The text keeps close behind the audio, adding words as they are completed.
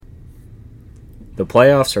The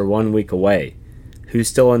playoffs are 1 week away. Who's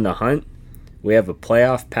still in the hunt? We have a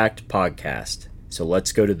playoff-packed podcast, so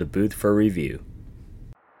let's go to the booth for a review.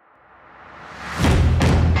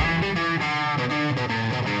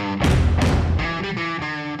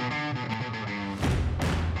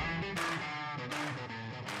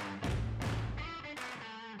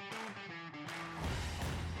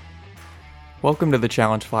 Welcome to the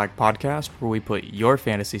Challenge Flag podcast, where we put your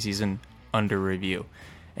fantasy season under review.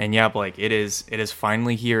 And yeah, Blake, it is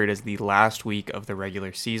finally here. It is the last week of the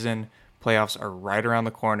regular season. Playoffs are right around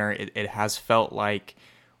the corner. It has felt like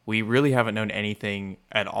we really haven't known anything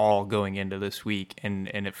at all going into this week, and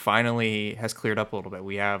it finally has cleared up a little bit.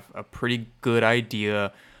 We have a pretty good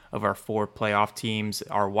idea of our 4 playoff teams.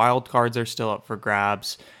 Our wild cards are still up for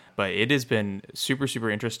grabs. But it has been super, super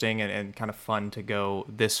interesting and kind of fun to go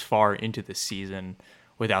this far into the season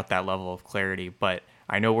without that level of clarity. But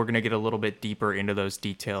I know we're going to get a little bit deeper into those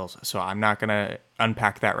details, so I'm not going to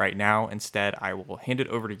unpack that right now. Instead, I will hand it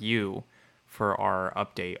over to you for our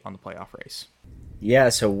update on the playoff race. Yeah,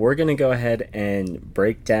 so we're going to go ahead and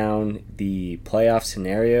break down the playoff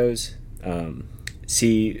scenarios,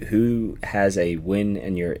 see who has a win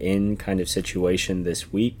and you're in kind of situation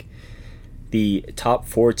this week. The top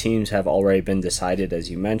 4 teams have already been decided,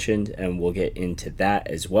 as you mentioned, and we'll get into that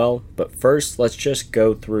as well. But first, let's just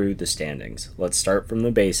go through the standings. Let's start from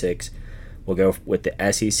the basics. We'll go with the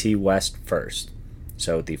SEC West first.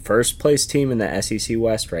 So the first place team in the SEC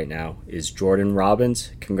West right now is Jordan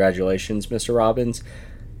Robbins. Congratulations, Mr. Robbins.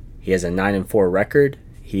 He has a 9-4 record.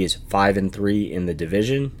 He is 5-3 in the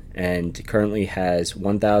division and currently has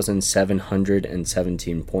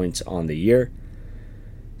 1,717 points on the year.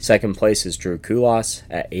 Second place is Drew Kulas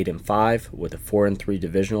at 8-5 with a 4-3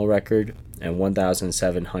 divisional record and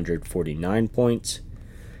 1,749 points.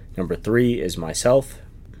 Number 3 is myself,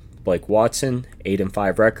 Blake Watson,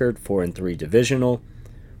 8-5 record, 4-3 divisional,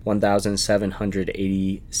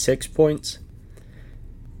 1,786 points.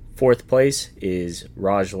 Fourth place is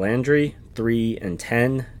Raj Landry,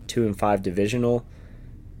 3-10, 2-5 divisional.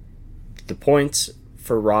 The points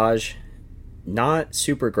for Raj, not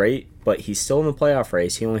super great, but he's still in the playoff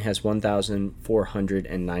race. He only has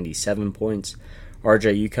 1,497 points.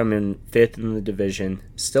 RJ, you come in 5th in the division,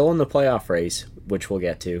 still in the playoff race, which we'll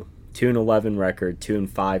get to. 2-11 record,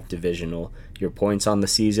 2-5 divisional. Your points on the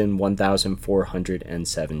season,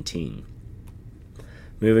 1,417.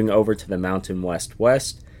 Moving over to the Mountain West,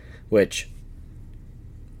 which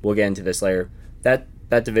we'll get into this later. That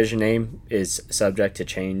division name is subject to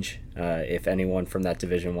change if anyone from that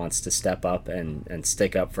division wants to step up and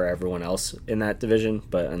stick up for everyone else in that division.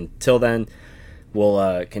 But until then,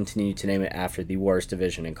 we'll continue to name it after the worst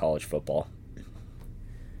division in college football.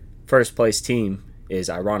 First place team is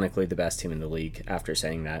ironically the best team in the league after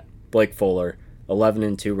saying that. Blake Fuller,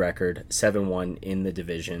 11-2 record, 7-1 in the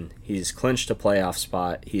division. He's clinched a playoff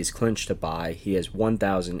spot. He's clinched a bye. He has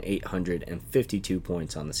 1,852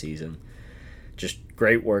 points on the season. Just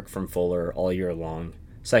great work from Fuller all year long.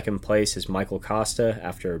 Second place is Michael Costa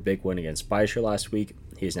after a big win against Beischer last week.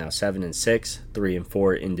 He is now 7-6,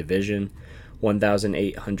 3-4 in division,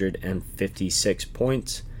 1,856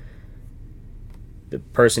 points. The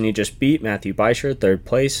person he just beat, Matthew Beischer, third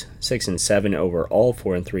place, 6-7 overall,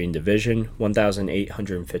 4-3 in division,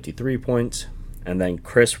 1,853 points. And then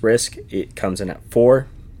Chris Risk, it comes in at 4,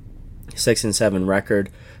 6-7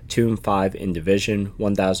 record, 2-5 in division,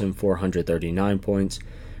 1,439 points.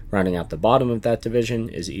 Rounding out the bottom of that division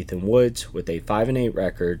is Ethan Woods with a 5-8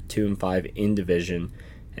 record, 2-5 in division,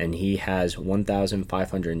 and he has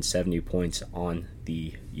 1,570 points on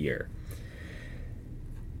the year.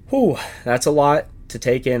 Whew, that's a lot to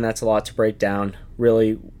take in. That's a lot to break down.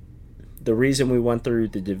 Really, the reason we went through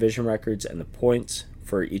the division records and the points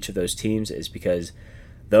for each of those teams is because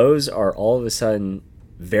those are all of a sudden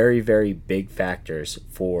very, very big factors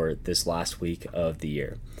for this last week of the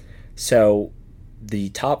year. So the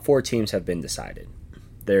top 4 teams have been decided.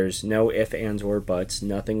 There's no ifs, ands, or buts.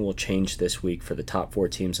 Nothing will change this week for the top 4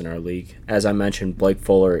 teams in our league. As I mentioned, Blake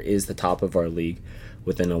Fuller is the top of our league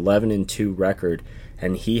with an 11-2 record,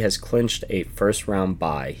 and he has clinched a first-round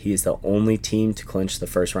bye. He is the only team to clinch the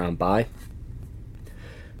first-round bye.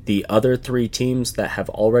 The other 3 teams that have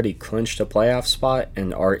already clinched a playoff spot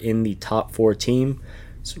and are in the top 4 team,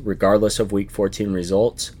 regardless of Week 14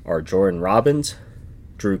 results, are Jordan Robbins,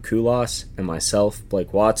 Drew Kulas, and myself,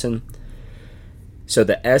 Blake Watson. So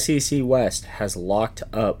the SEC West has locked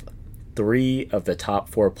up 3 of the top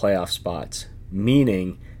 4 playoff spots,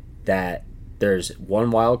 meaning that there's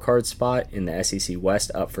one wild card spot in the SEC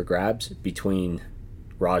West up for grabs between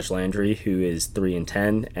Raj Landry, who is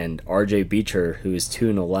 3-10, and RJ Beecher, who is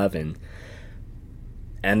 2-11.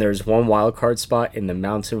 And there's one wild card spot in the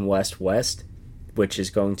Mountain West, which is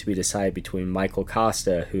going to be decided between Michael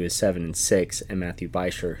Costa, who is 7-6, and Matthew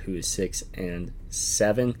Beischer, who is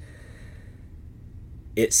 6-7.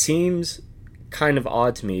 It seems kind of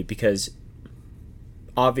odd to me because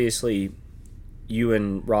obviously you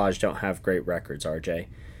and Raj don't have great records, RJ.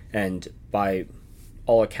 And by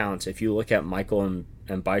all accounts, if you look at Michael and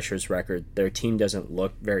Beischer's record, their team doesn't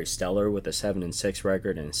look very stellar with a 7-6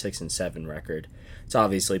 record and a 6-7 record. It's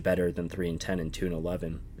obviously better than 3-10 and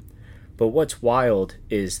 2-11. But what's wild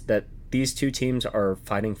is that these two teams are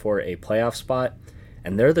fighting for a playoff spot,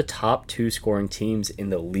 and they're the top two scoring teams in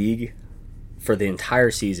the league for the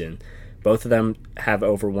entire season. Both of them have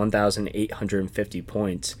over 1,850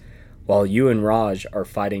 points, while you and Raj are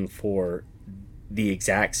fighting for the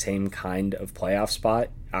exact same kind of playoff spot.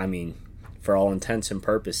 I mean, for all intents and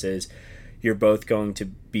purposes, you're both going to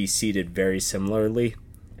be seated very similarly,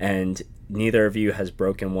 and neither of you has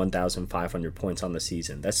broken 1,500 points on the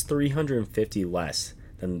season. That's 350 less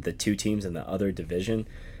than the two teams in the other division.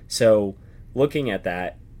 So looking at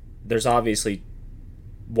that, there's obviously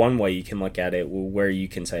one way you can look at it where you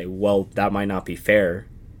can say, well, that might not be fair.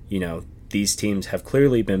 You know, these teams have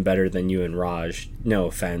clearly been better than you and Raj, no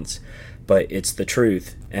offense, but it's the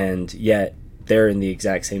truth. And yet they're in the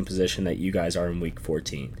exact same position that you guys are in week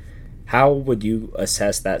 14. How would you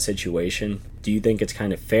assess that situation? Do you think it's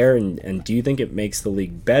kind of fair, and do you think it makes the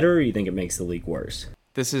league better, or do you think it makes the league worse?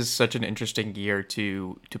 This is such an interesting year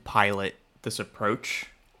to pilot this approach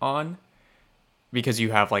on, because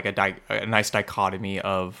you have like a nice dichotomy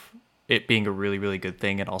of it being a really, really good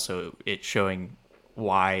thing and also it showing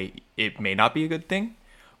why it may not be a good thing.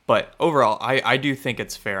 But overall, I do think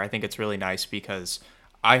it's fair. I think it's really nice because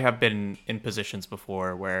I have been in positions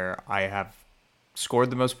before where I have scored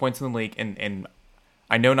the most points in the league, and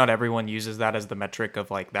I know not everyone uses that as the metric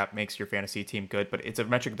of like that makes your fantasy team good, but it's a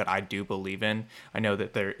metric that I do believe in. I know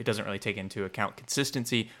that it doesn't really take into account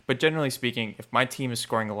consistency, but generally speaking, if my team is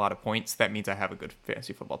scoring a lot of points, that means I have a good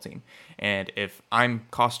fantasy football team. And if I'm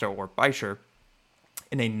Costa or Beischer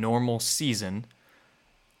in a normal season,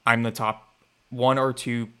 I'm the top 1 or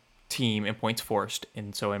 2 team in points forced,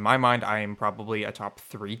 and so in my mind, I am probably a top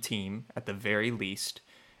 3 team at the very least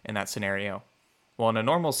in that scenario. Well, in a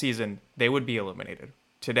normal season, they would be eliminated.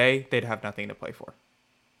 Today, they'd have nothing to play for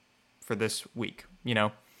this week. You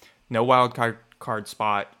know, no wild card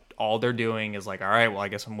spot. All they're doing is like, all right, well, I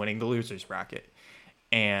guess I'm winning the losers bracket.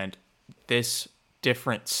 And this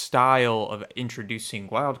different style of introducing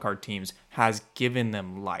wildcard teams has given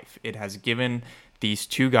them life. It has given these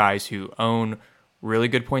two guys who own really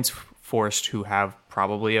good points forced, who have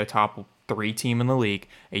probably a top 3 team in the league,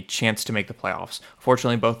 a chance to make the playoffs.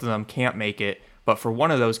 Fortunately, both of them can't make it. But for one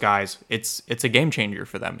of those guys, it's a game changer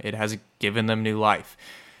for them. It has given them new life.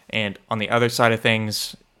 And on the other side of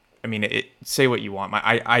things, I mean, say what you want.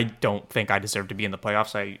 I don't think I deserve to be in the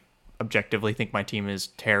playoffs. I objectively think my team is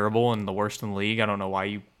terrible and the worst in the league. I don't know why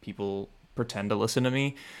you people pretend to listen to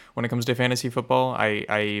me when it comes to fantasy football.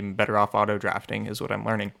 I'm better off auto drafting is what I'm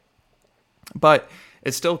learning. But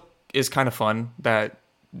it still is kind of fun that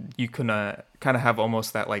you can kind of have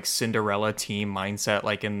almost that like Cinderella team mindset,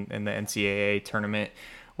 like in the NCAA tournament,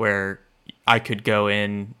 where I could go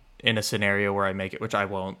in a scenario where I make it, which I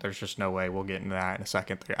won't. There's just no way. We'll get into that in a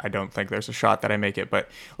second. I don't think there's a shot that I make it. But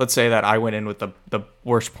let's say that I went in with the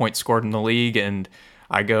worst points scored in the league, and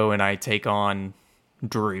I go and I take on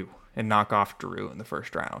Drew and knock off Drew in the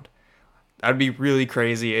first round. That'd be really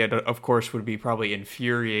crazy. It, of course, would be probably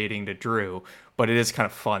infuriating to Drew, but it is kind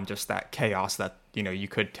of fun, just that chaos that, you know, you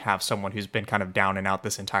could have someone who's been kind of down and out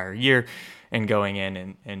this entire year and going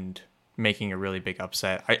in and making a really big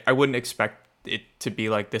upset. I wouldn't expect it to be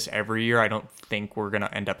like this every year. I don't think we're going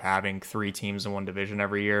to end up having 3 teams in one division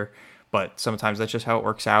every year, but sometimes that's just how it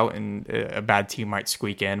works out, and a bad team might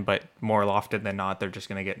squeak in, but more often than not, they're just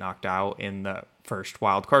going to get knocked out in the first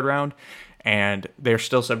wild card round, and they're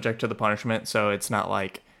still subject to the punishment, so it's not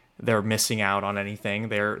like they're missing out on anything.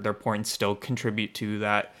 Their points still contribute to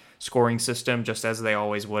that scoring system just as they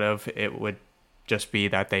always would have. It would just be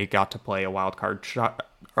that they got to play a wild card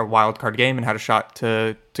game and had a shot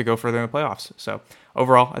to go further in the playoffs. So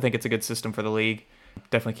overall, I think it's a good system for the league.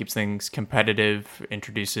 Definitely keeps things competitive,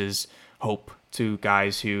 introduces hope to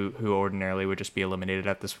guys who ordinarily would just be eliminated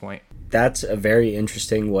at this point. That's a very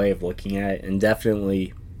interesting way of looking at it, and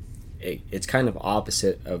definitely it's kind of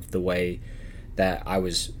opposite of the way that I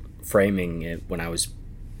was framing it when I was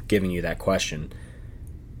giving you that question.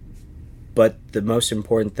 But the most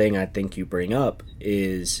important thing I think you bring up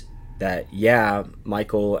is that, yeah,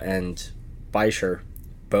 Michael and Beischer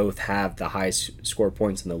both have the highest score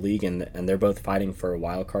points in the league, and they're both fighting for a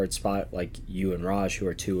wild card spot, like you and Raj, who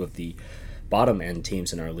are two of the bottom end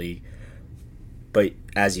teams in our league. But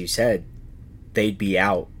as you said, they'd be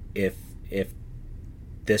out if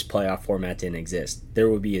this playoff format didn't exist. There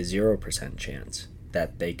would be a 0% chance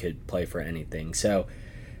that they could play for anything. So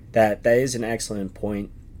that is an excellent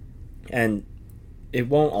point. And it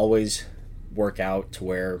won't always work out to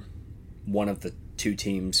where one of the two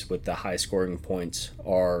teams with the high scoring points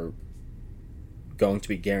are going to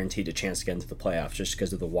be guaranteed a chance to get into the playoffs just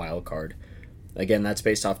because of the wild card. Again, that's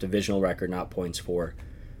based off divisional record, not points for.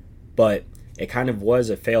 But it kind of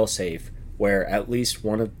was a fail-safe where at least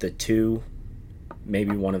one of the two,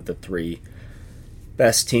 maybe one of the three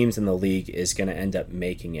best teams in the league is going to end up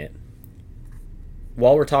making it.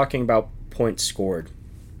 While we're talking about points scored,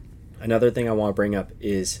 another thing I want to bring up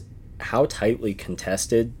is how tightly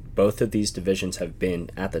contested both of these divisions have been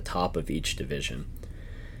at the top of each division.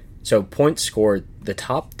 So points scored, the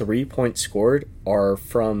top 3 points scored are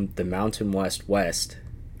from the Mountain West.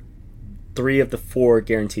 3 of the 4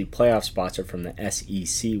 guaranteed playoff spots are from the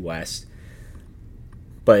SEC West.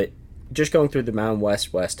 But just going through the Mountain West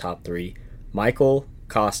top 3, Michael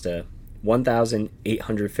Costa,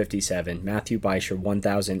 1,857. Matthew Beischer,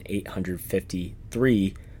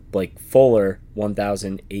 1,853. Blake Fuller,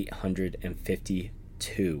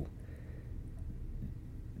 1,852.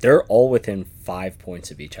 They're all within 5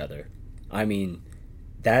 points of each other. I mean,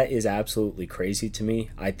 that is absolutely crazy to me.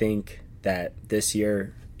 I think that this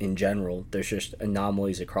year, in general, there's just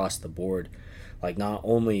anomalies across the board. Like, not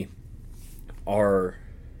only are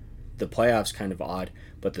the playoffs kind of odd,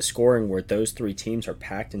 but the scoring where those 3 teams are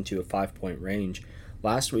packed into a 5-point range.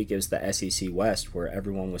 Last week it was the SEC West where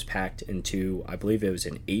everyone was packed into, I believe it was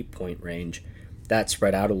an 8-point range. That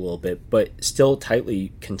spread out a little bit, but still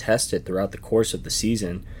tightly contested throughout the course of the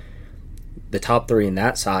season. The top 3 in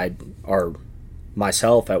that side are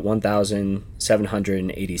myself at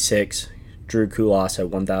 1,786, Drew Kulas at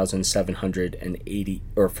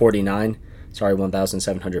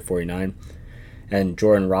 1,749, and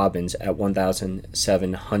Jordan Robbins at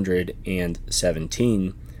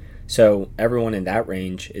 1,717. So everyone in that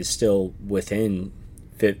range is still within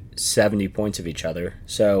 70 points of each other.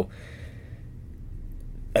 So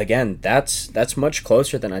again, that's much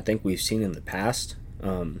closer than I think we've seen in the past.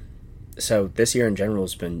 So this year in general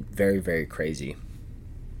has been very, very crazy.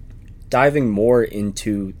 Diving more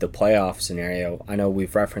into the playoff scenario, I know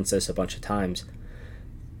we've referenced this a bunch of times.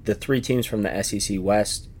 The 3 teams from the SEC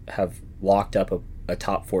West have locked up a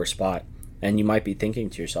top 4 spot. And you might be thinking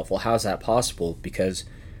to yourself, well, how's that possible? Because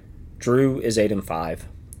Drew is 8-5,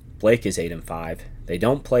 Blake is 8-5. They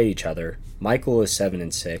don't play each other. Michael is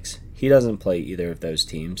 7-6. He doesn't play either of those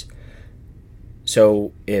teams.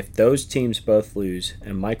 So if those teams both lose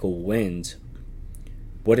and Michael wins,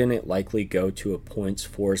 wouldn't it likely go to a points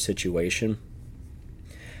for situation?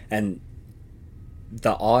 And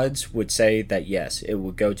the odds would say that yes, it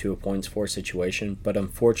would go to a points for situation, but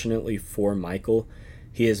unfortunately for Michael,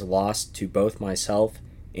 he has lost to both myself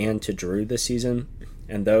and to Drew this season,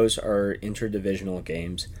 and those are interdivisional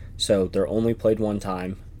games, so they're only played one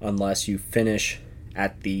time unless you finish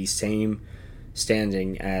at the same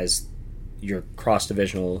standing as your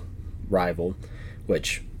cross-divisional rival,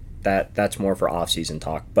 which that's more for off-season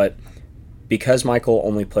talk. But because Michael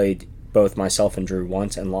only played both myself and Drew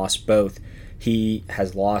once and lost both, he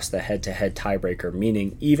has lost the head-to-head tiebreaker,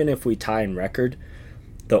 meaning even if we tie in record,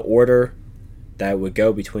 the order that would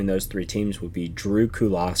go between those 3 teams would be Drew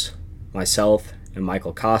Kulas, myself, and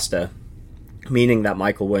Michael Costa, meaning that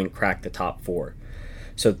Michael wouldn't crack the top 4.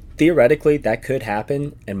 So theoretically, that could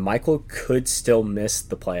happen, and Michael could still miss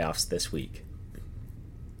the playoffs this week.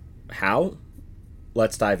 How?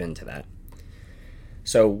 Let's dive into that.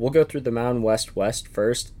 So we'll go through the Mountain West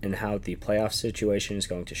first and how the playoff situation is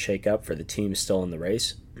going to shake up for the teams still in the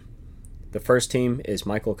race. The first team is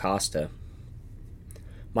Michael Costa.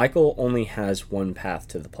 Michael only has one path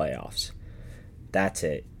to the playoffs. That's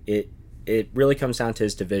it. It really comes down to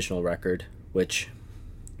his divisional record, which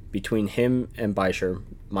between him and Beischer,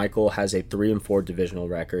 Michael has a 3-4 divisional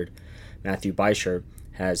record. Matthew Beischer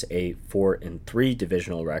has a 4-3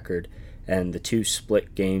 divisional record, and the 2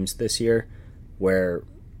 split games this year where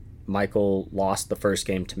Michael lost the first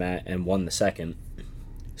game to Matt and won the second.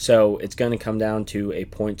 So it's going to come down to a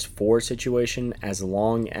points for situation as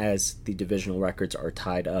long as the divisional records are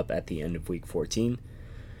tied up at the end of week 14.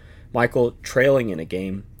 Michael trailing in a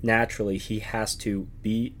game, naturally he has to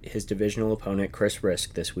beat his divisional opponent Chris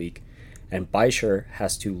Risk this week, and Beischer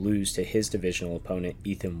has to lose to his divisional opponent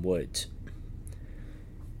Ethan Woods.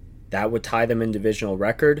 That would tie them in divisional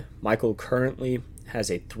record. Michael currently has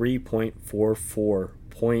a 3.44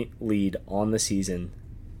 point lead on the season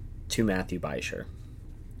to Matthew Beischer.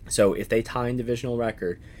 So if they tie in divisional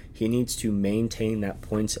record, he needs to maintain that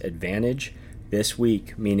points advantage this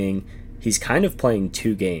week, meaning he's kind of playing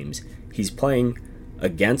two games. He's playing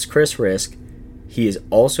against Chris Risk. He is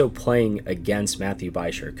also playing against Matthew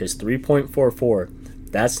Beischer, because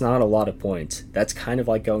 3.44, that's not a lot of points. That's kind of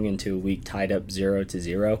like going into a week tied up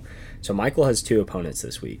 0-0. So Michael has two opponents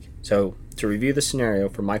this week. So to review the scenario,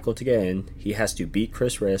 for Michael to get in, he has to beat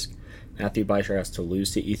Chris Risk. Matthew Beischer has to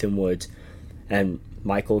lose to Ethan Woods. And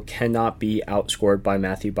Michael cannot be outscored by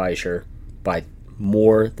Matthew Beischer by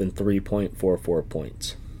more than 3.44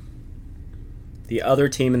 points. The other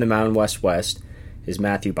team in the Mountain West is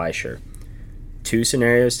Matthew Beischer. Two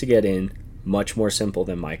scenarios to get in, much more simple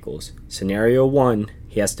than Michael's. Scenario 1,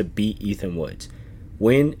 he has to beat Ethan Woods.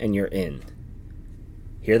 Win and you're in.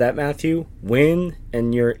 Hear that, Matthew? Win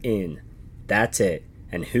and you're in. That's it.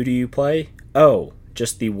 And who do you play? Oh,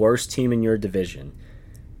 just the worst team in your division.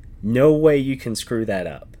 No way you can screw that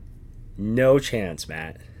up. No chance,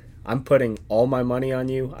 Matt. I'm putting all my money on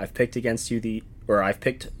you. I've picked I've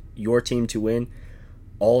picked your team to win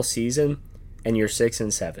all season, and you're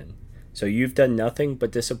 6-7. So you've done nothing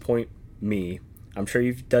but disappoint me. I'm sure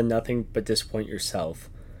you've done nothing but disappoint yourself.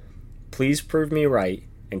 Please prove me right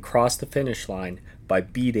and cross the finish line by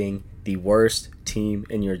beating the worst team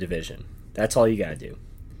in your division. That's all you gotta do.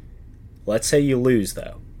 Let's say you lose,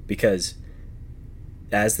 though, because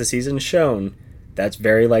as the season's shown, that's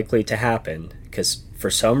very likely to happen, because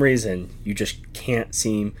for some reason you just can't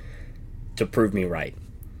seem to prove me right.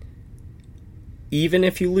 Even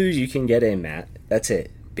if you lose, you can get in, Matt. That's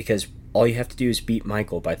it, because all you have to do is beat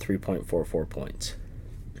Michael by 3.44 points.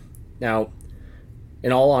 Now,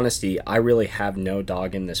 in all honesty, I really have no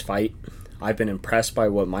dog in this fight. I've been impressed by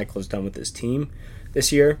what Michael has done with his team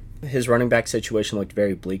this year. His running back situation looked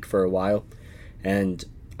very bleak for a while, and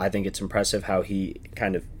I think it's impressive how he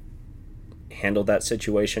kind of handled that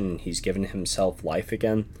situation. He's given himself life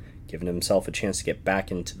again, given himself a chance to get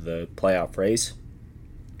back into the playoff race.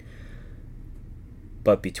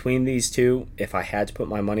 But between these two, if I had to put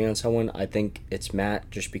my money on someone, I think it's Matt,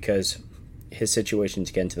 just because his situation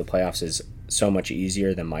to get into the playoffs is so much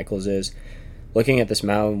easier than Michael's is. Looking at this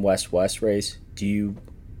Mountain West race,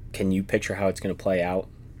 can you picture how it's going to play out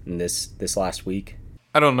in this last week?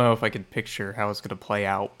 I don't know if I can picture how it's going to play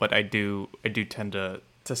out, but I do tend to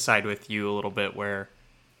side with you a little bit, where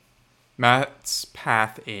Matt's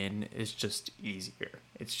path in is just easier.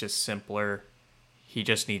 It's just simpler. He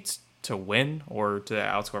just needs to win or to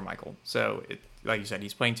outscore Michael. So, like you said,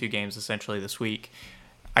 he's playing two games essentially this week.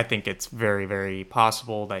 I think it's very, very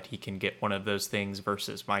possible that he can get one of those things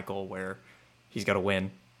versus Michael, where he's got to win.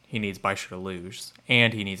 He needs Beischer to lose,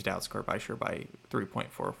 and he needs to outscore Beischer by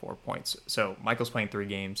 3.44 points. So Michael's playing 3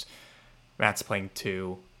 games, Matt's playing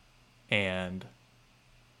 2, and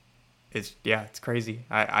it's crazy.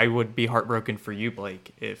 I would be heartbroken for you,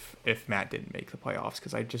 Blake, if Matt didn't make the playoffs,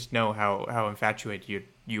 because I just know how infatuated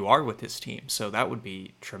you are with his team. So that would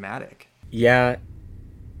be traumatic. Yeah,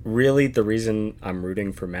 really the reason I'm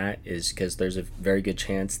rooting for Matt is because there's a very good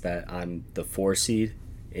chance that I'm the 4 seed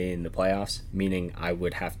in the playoffs, meaning I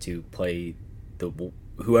would have to play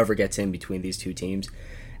whoever gets in between these two teams.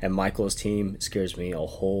 And Michael's team scares me a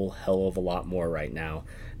whole hell of a lot more right now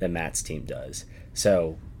than Matt's team does.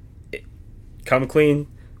 So come clean,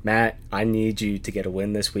 Matt. I need you to get a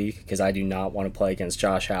win this week, because I do not want to play against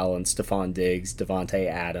Josh Allen, Stephon Diggs, Devontae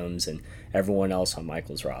Adams, and everyone else on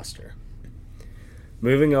Michael's roster.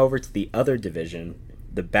 Moving over to the other division,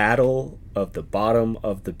 the battle of the bottom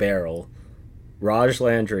of the barrel. Raj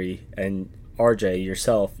Landry and RJ,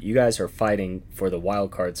 yourself, you guys are fighting for the wild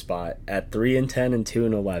card spot at 3-10 and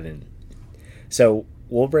 2-11. So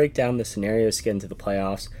we'll break down the scenarios to get into the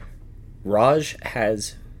playoffs. Raj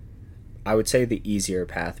has, I would say, the easier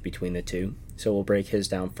path between the two. So we'll break his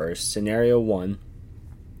down first. Scenario 1,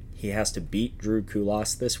 he has to beat Drew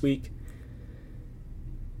Kulas this week,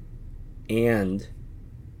 and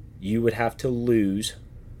you would have to lose,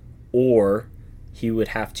 or he would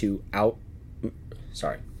have to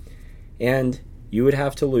and you would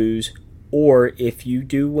have to lose, or if you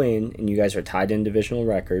do win, and you guys are tied in divisional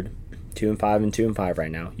record, 2-5 and 2-5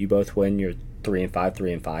 right now, you both win, you're 3-5,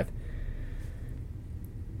 3-5.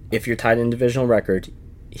 If you're tied in divisional record,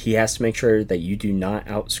 he has to make sure that you do not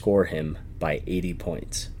outscore him by 80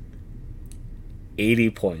 points.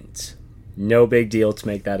 80 points. No big deal to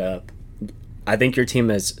make that up. I think your team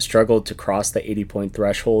has struggled to cross the 80-point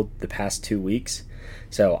threshold the past 2 weeks.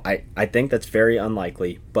 So I think that's very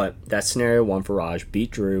unlikely, but that's scenario 1 for Raj.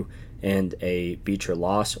 Beat Drew and beat your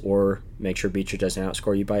loss, or make sure Beecher doesn't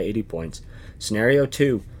outscore you by 80 points. Scenario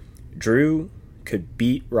 2, Drew could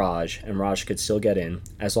beat Raj, and Raj could still get in,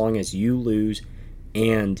 as long as you lose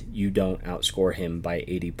and you don't outscore him by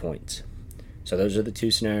 80 points. So those are the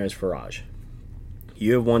two scenarios for Raj.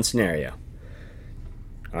 You have one scenario.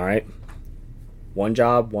 All right? One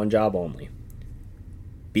job only.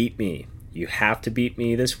 Beat me. You have to beat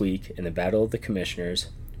me this week in the Battle of the Commissioners.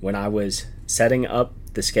 When I was setting up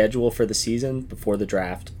the schedule for the season before the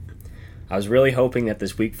draft, I was really hoping that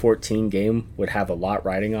this Week 14 game would have a lot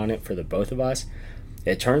riding on it for the both of us.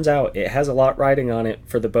 It turns out it has a lot riding on it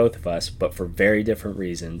for the both of us, but for very different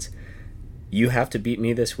reasons. You have to beat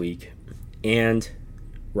me this week, and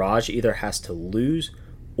Raj either has to lose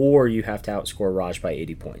or you have to outscore Raj by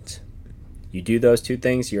 80 points. You do those two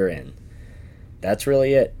things, you're in. That's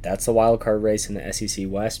really it. That's the wild card race in the SEC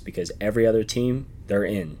West, because every other team, they're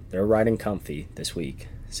in. They're riding comfy this week.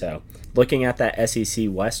 So, looking at that SEC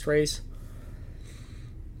West race,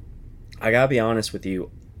 I gotta be honest with you,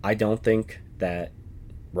 I don't think that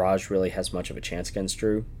Raj really has much of a chance against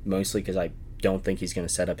Drew, mostly because I don't think he's going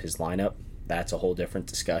to set up his lineup. That's a whole different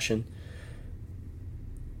discussion.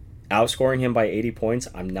 Outscoring him by 80 points,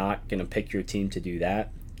 I'm not going to pick your team to do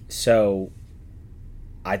that. So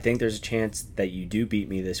I think there's a chance that you do beat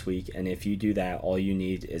me this week, and if you do that, all you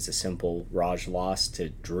need is a simple Raj loss to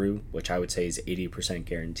Drew, which I would say is 80%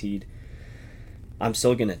 guaranteed. I'm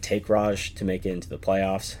still going to take Raj to make it into the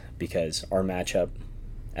playoffs, because our matchup,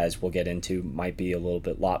 as we'll get into, might be a little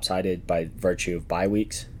bit lopsided by virtue of bye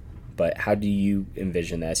weeks. But how do you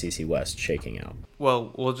envision the SEC West shaking out?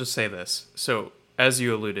 Well, we'll just say this. So, as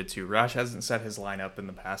you alluded to, Raj hasn't set his lineup in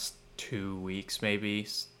the past 2 weeks, maybe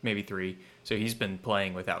 3. So he's been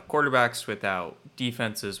playing without quarterbacks, without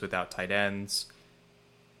defenses, without tight ends.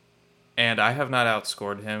 And I have not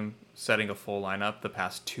outscored him setting a full lineup the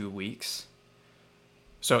past 2 weeks.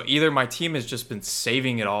 So either my team has just been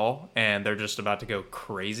saving it all and they're just about to go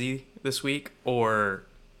crazy this week, or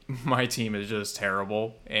my team is just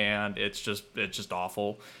terrible and it's just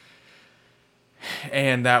awful.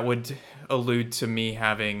 And that would allude to me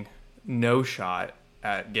having no shot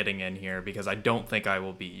at getting in here, because I don't think I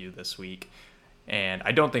will beat you this week. And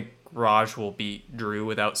I don't think Raj will beat Drew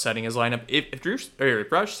without setting his lineup.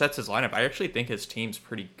 If Raj sets his lineup, I actually think his team's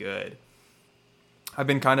pretty good. I've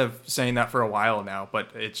been kind of saying that for a while now, but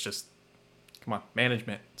it's just, come on,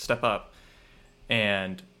 management, step up.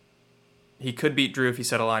 And he could beat Drew if he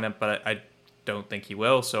set a lineup, but I don't think he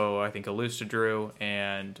will, so I think he'll lose to Drew,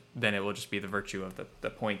 and then it will just be the virtue of the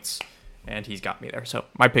points, and he's got me there. So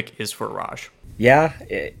my pick is for Raj. Yeah,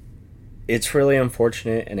 it's really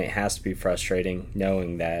unfortunate, and it has to be frustrating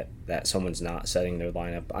knowing that someone's not setting their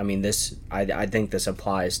lineup. I mean, I think this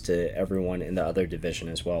applies to everyone in the other division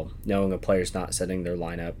as well. Knowing a player's not setting their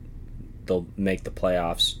lineup, they'll make the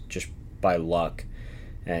playoffs just by luck,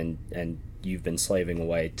 and you've been slaving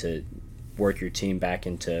away to work your team back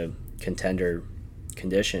into contender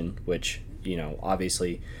condition, which,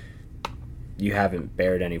 obviously you haven't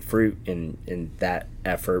bared any fruit in that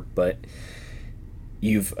effort, but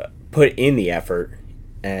you've put in the effort,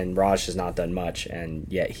 and Raj has not done much, and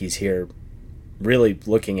yet he's here really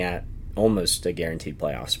looking at almost a guaranteed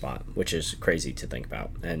playoff spot, which is crazy to think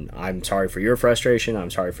about. And I'm sorry for your frustration. I'm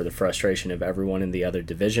sorry for the frustration of everyone in the other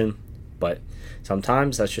division, but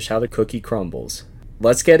sometimes that's just how the cookie crumbles.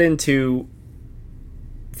 Let's get into,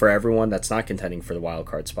 for everyone that's not contending for the wild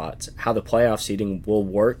card spots, how the playoff seeding will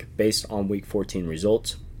work based on Week 14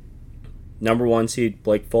 results. Number 1 seed,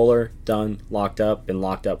 Blake Fuller, done, been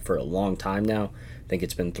locked up for a long time now. I think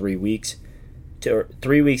it's been 3 weeks.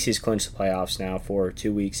 3 weeks he's clinched the playoffs now. For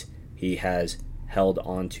 2 weeks he has held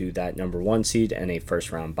on to that number 1 seed and a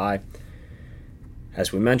first round bye.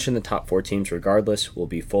 As we mentioned, the top 4 teams regardless will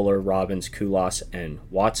be Fuller, Robbins, Kulas, and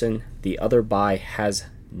Watson. The other bye has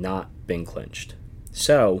not been clinched.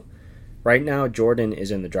 So right now Jordan is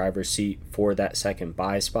in the driver's seat for that second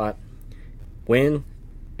bye spot. Win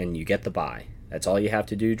and you get the bye. That's all you have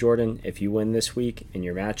to do, Jordan. If you win this week in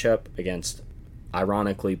your matchup against,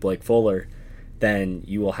 ironically, Blake Fuller, then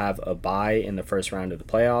you will have a bye in the first round of the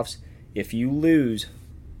playoffs. If you lose,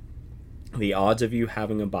 the odds of you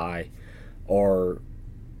having a bye are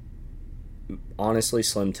honestly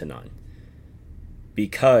slim to none.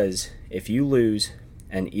 Because if you lose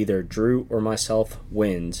and either Drew or myself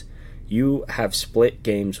wins, you have split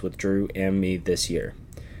games with Drew and me this year.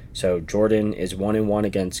 So Jordan is 1-1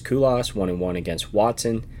 against Kulas, 1-1 against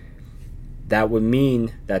Watson. That would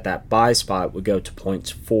mean that bye spot would go to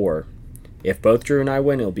points 4. If both Drew and I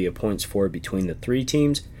win, it'll be a points 4 between the 3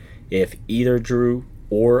 teams. If either Drew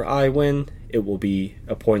or I win, it will be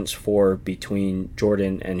a points 4 between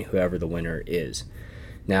Jordan and whoever the winner is.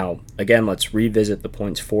 Now, again, let's revisit the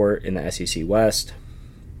points 4 in the SEC West.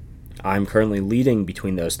 I'm currently leading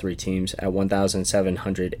between those three teams at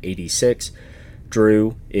 1,786.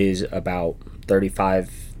 Drew is about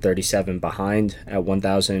 37 behind at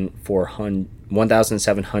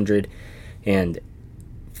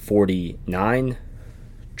 1,749.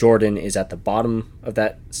 Jordan is at the bottom of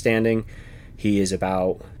that standing. He's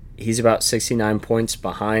about 69 points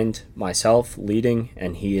behind myself leading,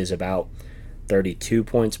 and he is about 32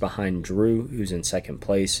 points behind Drew, who's in second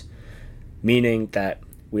place, meaning that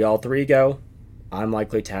we all three go. I'm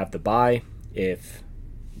likely to have the bye. If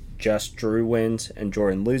just Drew wins and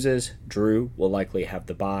Jordan loses, Drew will likely have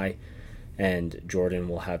the bye, and Jordan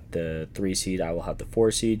will have the 3 seed. I will have the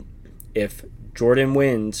 4 seed. If Jordan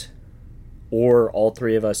wins or all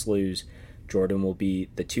three of us lose, Jordan will be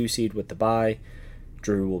the 2 seed with the bye.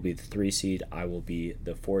 Drew will be the 3 seed. I will be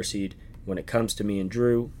the 4 seed. When it comes to me and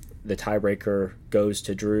Drew, the tiebreaker goes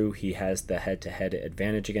to Drew. He has the head-to-head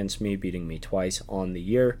advantage against me, beating me twice on the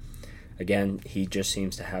year. Again, he just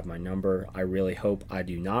seems to have my number. I really hope I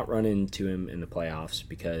do not run into him in the playoffs,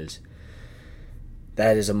 because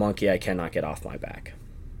that is a monkey I cannot get off my back.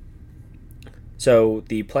 So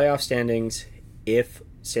the playoff standings, if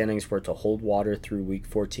standings were to hold water through Week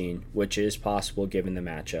 14, which is possible given the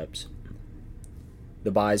matchups,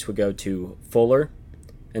 the byes would go to Fuller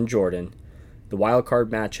and Jordan. The wild card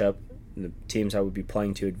matchup, the teams I would be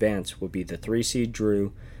playing to advance, would be the 3 seed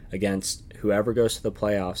Drew against whoever goes to the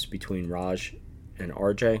playoffs between Raj and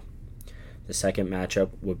RJ. The second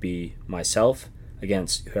matchup would be myself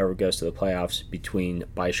against whoever goes to the playoffs between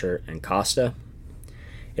Beischer and Costa.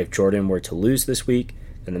 If Jordan were to lose this week,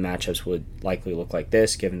 then the matchups would likely look like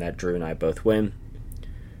this, given that Drew and I both win.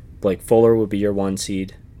 Blake Fuller would be your 1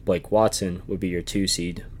 seed. Blake Watson would be your 2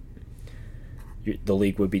 seed. The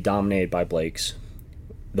league would be dominated by Blakes.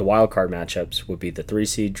 The wildcard matchups would be the 3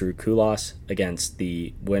 seed Drew Kulas against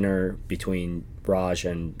the winner between Raj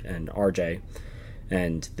and RJ.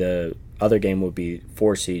 And the other game would be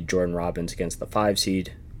 4 seed Jordan Robbins against the 5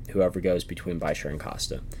 seed, whoever goes between Beischer and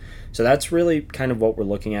Costa. So that's really kind of what we're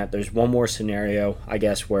looking at. There's one more scenario, I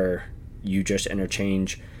guess, where you just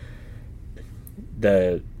interchange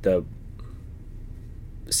the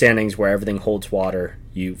standings where everything holds water.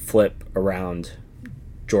 You flip around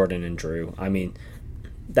Jordan and Drew. I mean,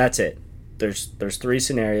 that's it. There's 3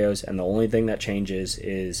 scenarios, and the only thing that changes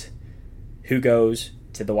is who goes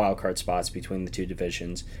to the wild card spots between the 2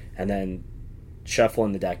 divisions, and then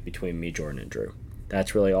shuffling the deck between me, Jordan, and Drew.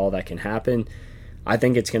 That's really all that can happen. I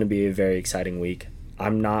think it's going to be a very exciting week.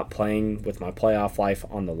 I'm not playing with my playoff life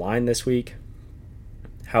on the line this week.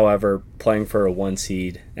 However, playing for a 1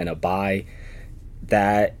 seed and a bye,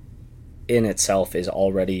 that in itself is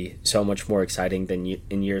already so much more exciting than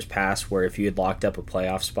in years past, where if you had locked up a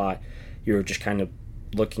playoff spot, you were just kind of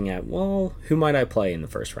looking at, well, who might I play in the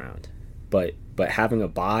first round? But having a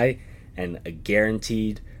bye and a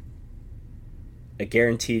guaranteed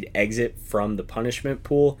exit from the punishment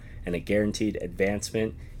pool and a guaranteed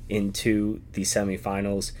advancement into the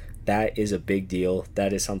semifinals, that is a big deal.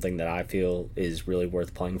 That is something that I feel is really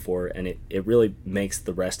worth playing for, and it really makes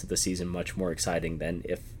the rest of the season much more exciting than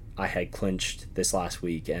if I had clinched this last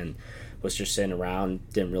week and was just sitting around,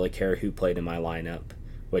 didn't really care who played in my lineup,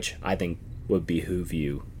 which I think would behoove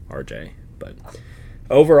you, RJ. But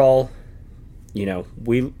overall,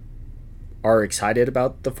 we are excited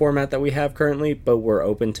about the format that we have currently, but we're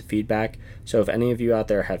open to feedback. So if any of you out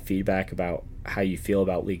there have feedback about how you feel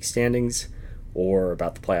about league standings or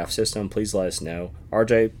about the playoff system, please let us know.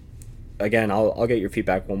 RJ, again, I'll get your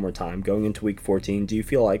feedback one more time. Going into Week 14, do you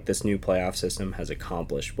feel like this new playoff system has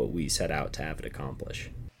accomplished what we set out to have it accomplish?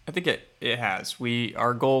 I think it has.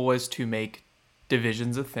 Our goal was to make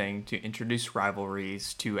divisions a thing, to introduce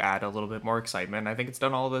rivalries, to add a little bit more excitement. I think it's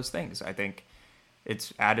done all of those things. I think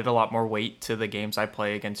it's added a lot more weight to the games I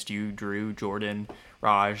play against you, Drew, Jordan,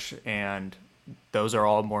 Raj, and those are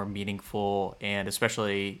all more meaningful. And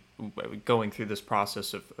especially going through this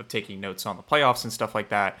process of taking notes on the playoffs and stuff like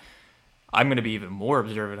that, I'm going to be even more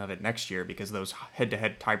observant of it next year, because those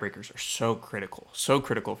head-to-head tiebreakers are so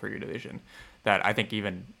critical for your division, that I think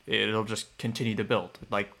even it'll just continue to build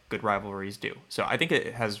like good rivalries do. So I think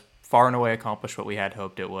it has far and away accomplished what we had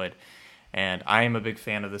hoped it would. And I am a big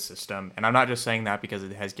fan of the system. And I'm not just saying that because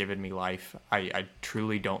it has given me life. I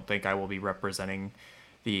truly don't think I will be representing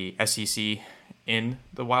the SEC in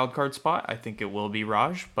the wild card spot. I think it will be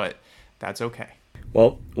Raj, but that's okay.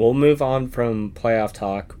 Well, we'll move on from playoff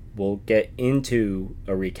talk. We'll get into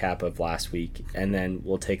a recap of last week, and then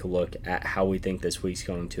we'll take a look at how we think this week's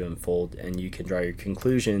going to unfold, and you can draw your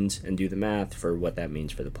conclusions and do the math for what that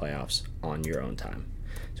means for the playoffs on your own time.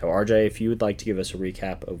 So RJ, if you would like to give us a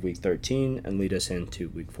recap of Week 13 and lead us into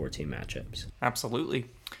Week 14 matchups. Absolutely.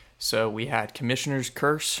 So we had Commissioner's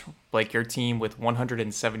Curse, Blake, your team with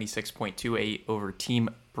 176.28 over Team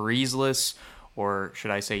Breezeless, or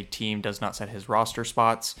should I say Team Does Not Set His Roster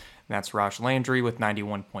Spots. And that's Raj Landry with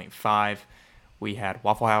 91.5. We had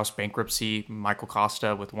Waffle House Bankruptcy, Michael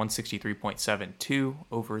Costa with 163.72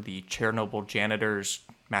 over the Chernobyl Janitors,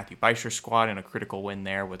 Matthew Beischer squad, and a critical win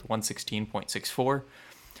there with 116.64.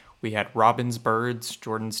 We had Robbins Birds,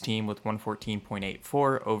 Jordan's team with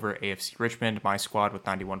 114.84 over AFC Richmond, my squad with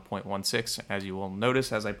 91.16. As you will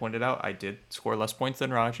notice, as I pointed out, I did score less points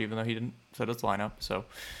than Raj, even though he didn't set his lineup, so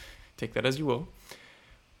take that as you will.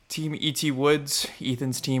 Team E.T. Woods,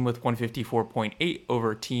 Ethan's team with 154.8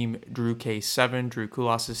 over Team Drew K7, Drew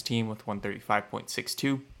Kulas's team with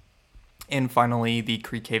 135.62. And finally, the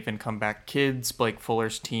Creek Haven Comeback Kids, Blake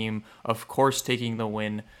Fuller's team, of course, taking the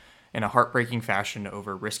win in a heartbreaking fashion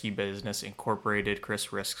over Risky Business Incorporated,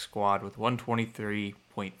 Chris Risk squad with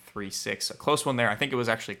 123.36. A close one there. I think it was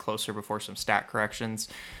actually closer before some stat corrections.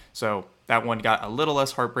 So that one got a little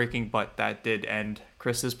less heartbreaking, but that did end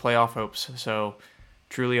Chris's playoff hopes. So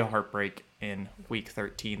truly a heartbreak in week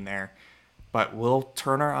 13 there. But we'll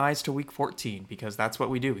turn our eyes to week 14 because that's what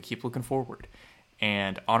we do. We keep looking forward.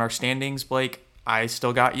 And on our standings, Blake, I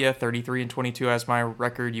still got you 33-22 as my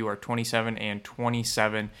record. You are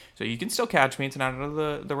 27-27. So you can still catch me. It's not out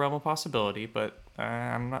of the realm of possibility, but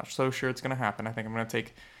I'm not so sure it's going to happen. I think I'm going to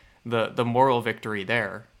take the moral victory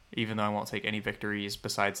there, even though I won't take any victories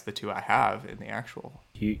besides the two I have in the actual.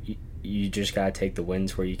 You just got to take the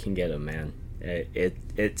wins where you can get them, man.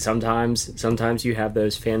 It sometimes you have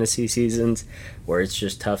those fantasy seasons where it's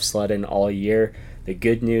just tough sledding all year. The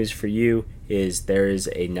good news for you is there is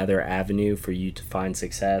another avenue for you to find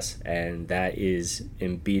success, and that is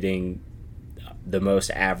in beating the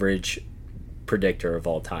most average predictor of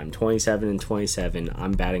all time. 27-27.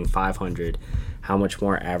 I'm batting 500. How much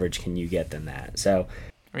more average can you get than that? So,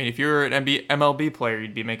 I mean, if you're an MLB player,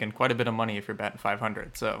 you'd be making quite a bit of money if you're batting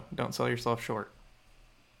 500. So don't sell yourself short.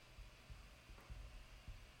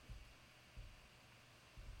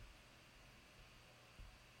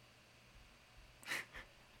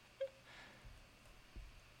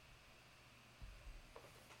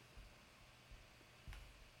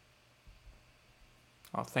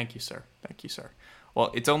 Oh, thank you, sir. Thank you, sir.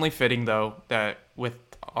 Well, it's only fitting, though, that with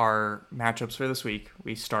our matchups for this week,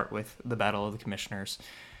 we start with the Battle of the Commissioners.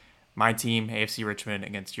 My team, AFC Richmond,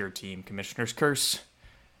 against your team, Commissioner's Curse.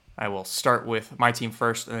 I will start with my team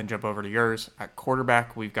first and then jump over to yours. At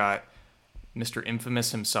quarterback, we've got Mr.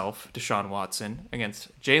 Infamous himself, Deshaun Watson, against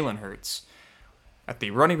Jalen Hurts. At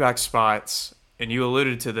the running back spots, and you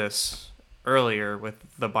alluded to this earlier with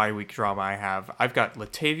the bye week drama I've got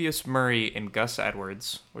Latavius Murray and Gus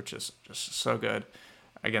Edwards, which is just so good,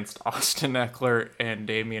 against Austin Eckler and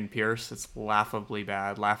Damian Pierce. It's laughably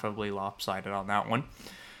bad, laughably lopsided on that one.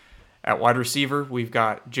 At wide receiver, we've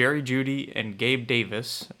got Jerry Jeudy and Gabe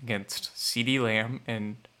Davis against CeeDee Lamb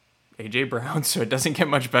and A.J. Brown, so it doesn't get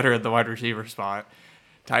much better at the wide receiver spot.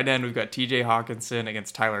 Tight end, we've got T.J. Hawkinson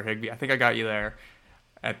against Tyler Higbee. I think I got you there.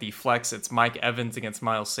 At the flex, it's Mike Evans against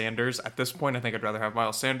Miles Sanders. At this point, I think I'd rather have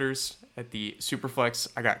Miles Sanders. At the super flex,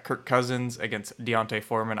 I got Kirk Cousins against Deontay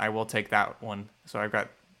Foreman. I will take that one. So I've got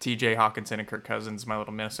TJ Hawkinson and Kirk Cousins, my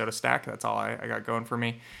little Minnesota stack. That's all I got going for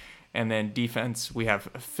me. And then defense, we have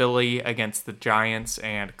Philly against the Giants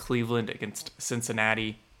and Cleveland against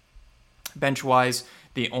Cincinnati. Bench-wise,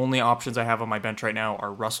 the only options I have on my bench right now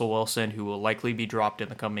are Russell Wilson, who will likely be dropped in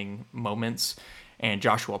the coming moments, and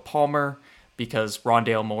Joshua Palmer, because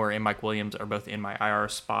Rondale Moore and Mike Williams are both in my IR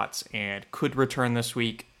spots and could return this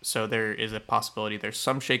week. So there is a possibility there's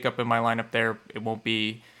some shakeup in my lineup there. It won't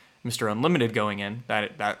be Mr. Unlimited going in.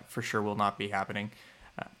 That for sure will not be happening.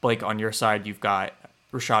 Blake, on your side, you've got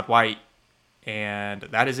Rachaad White, and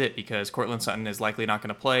that is it because Courtland Sutton is likely not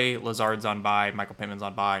going to play. Lazard's on bye, Michael Pittman's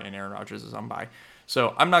on bye, and Aaron Rodgers is on bye.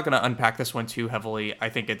 So I'm not going to unpack this one too heavily. I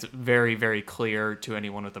think it's very, very clear to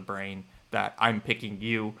anyone with a brain that I'm picking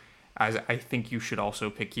you, as I think you should also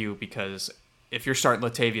pick you, because if you're starting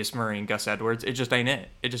Latavius Murray and Gus Edwards, it just ain't it.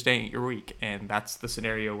 It just ain't your week, and that's the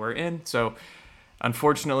scenario we're in. So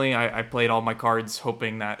unfortunately, I played all my cards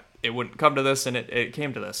hoping that it wouldn't come to this, and it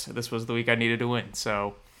came to this. This was the week I needed to win.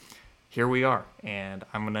 So here we are, and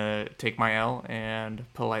I'm going to take my L and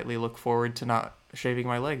politely look forward to not shaving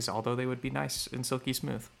my legs, although they would be nice and silky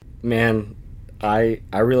smooth. Man, I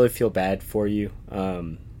really feel bad for you,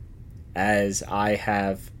 as I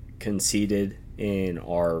have conceded in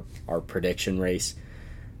our prediction race.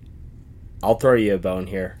 I'll throw you a bone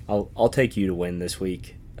here. I'll take you to win this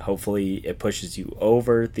week. Hopefully it pushes you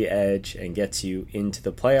over the edge and gets you into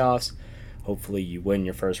the playoffs. Hopefully you win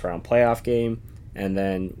your first round playoff game, and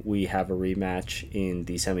then we have a rematch in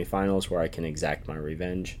the semifinals where I can exact my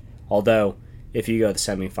revenge. Although, if you go to the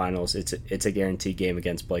semifinals, it's a guaranteed game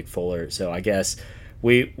against Blake Fuller. So I guess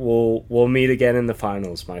we'll meet again in the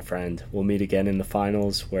finals, my friend. We'll meet again in the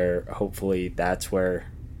finals, where hopefully that's where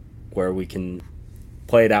we can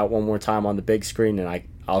play it out one more time on the big screen, and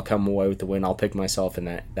I'll come away with the win. I'll pick myself in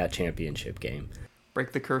that championship game.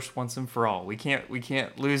 Break the curse once and for all. We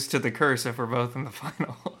can't lose to the curse if we're both in the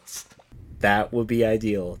finals. That would be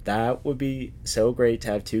ideal. That would be so great to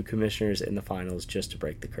have two commissioners in the finals just to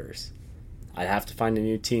break the curse. I'd have to find a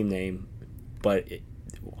new team name, but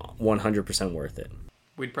 100% worth it.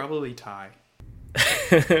 We'd probably tie.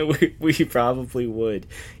 we probably would.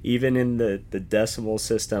 Even in the decimal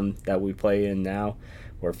system that we play in now,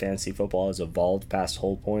 where fantasy football has evolved past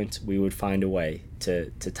whole points, we would find a way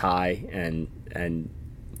to tie, and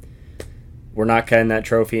we're not cutting that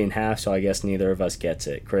trophy in half, so I guess neither of us gets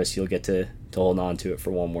it. Chris, you'll get to hold on to it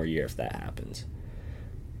for one more year if that happens.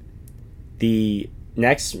 The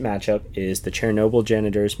next matchup is the Chernobyl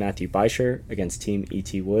Janitors Matthew Beischer against Team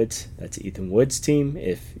E.T. Woods. That's Ethan Woods' team.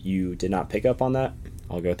 If you did not pick up on that,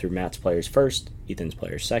 I'll go through Matt's players first, Ethan's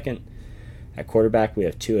players second. At quarterback, we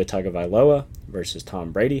have Tua Tagovailoa versus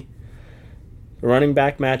Tom Brady. The running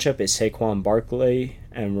back matchup is Saquon Barkley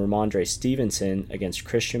and Ramondre Stevenson against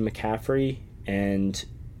Christian McCaffrey. And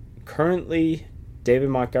currently, David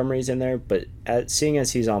Montgomery's in there, but seeing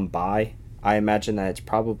as he's on bye, I imagine that it's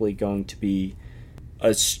probably going to be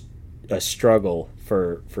a struggle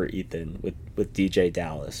for Ethan with DJ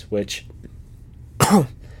Dallas, which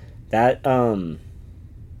that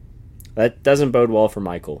doesn't bode well for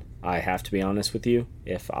Michael. I have to be honest with you.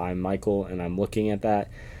 If I'm Michael and I'm looking at that,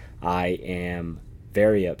 I am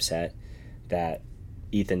very upset that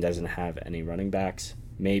Ethan doesn't have any running backs.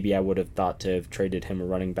 Maybe I would have thought to have traded him a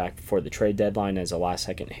running back before the trade deadline as a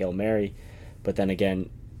last-second Hail Mary, but then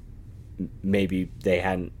again, maybe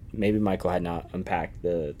Michael had not unpacked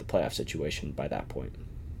the playoff situation by that point.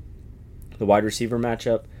 The wide receiver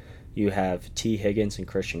matchup, you have T. Higgins and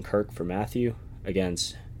Christian Kirk for Matthew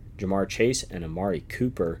against Jamar Chase and Amari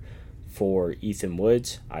Cooper for Ethan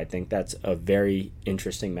Woods. I think that's a very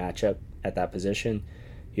interesting matchup at that position.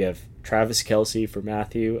 You have Travis Kelce for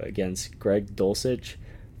Matthew against Greg Dulcich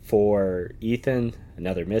for Ethan,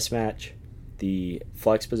 another mismatch. The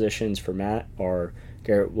flex positions for Matt are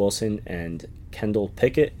Garrett Wilson and Kendall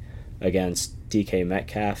Pickett against DK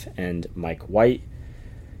Metcalf and Mike White.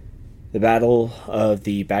 The battle of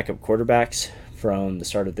the backup quarterbacks from the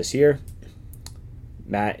start of this year.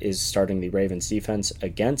 Matt is starting the Ravens defense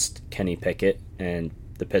against Kenny Pickett and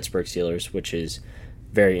the Pittsburgh Steelers, which is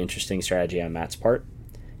very interesting strategy on Matt's part.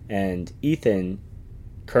 And Ethan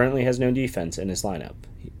currently has no defense in his lineup.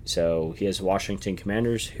 So he has Washington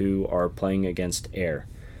Commanders, who are playing against air.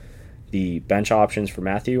 The bench options for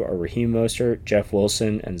Matthew are Raheem Mostert, Jeff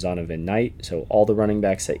Wilson, and Zonovan Knight. So all the running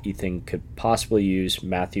backs that Ethan could possibly use,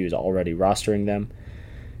 Matthew is already rostering them.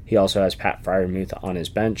 He also has Pat Freiermuth on his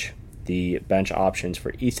bench. The bench options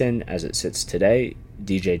for Ethan, as it sits today,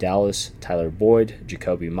 DJ Dallas, Tyler Boyd,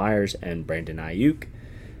 Jacoby Myers, and Brandon Ayuk.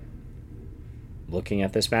 Looking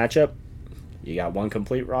at this matchup, you got one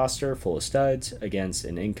complete roster full of studs against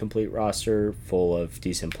an incomplete roster full of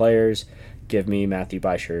decent players. Give me Matthew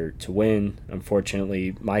Beischer to win.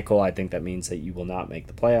 Unfortunately, Michael, I think that means that you will not make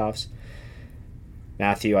the playoffs.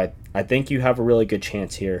 Matthew, I think you have a really good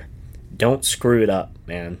chance here. Don't screw it up,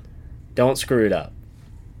 man. Don't screw it up.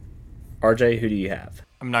 RJ, who do you have?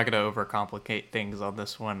 I'm not going to overcomplicate things on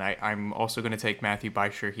this one. I'm also going to take Matthew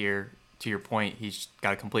Beischer here. To your point, he's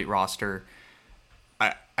got a complete roster.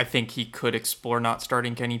 I think he could explore not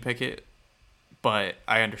starting Kenny Pickett, but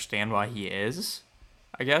I understand why he is,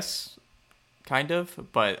 I guess, kind of.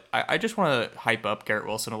 But I just want to hype up Garrett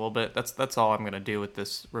Wilson a little bit. That's all I'm going to do with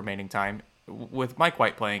this remaining time. With Mike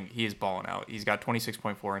White playing, he is balling out. He's got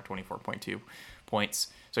 26.4 and 24.2 points.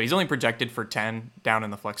 So he's only projected for 10 down in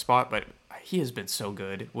the flex spot, but he has been so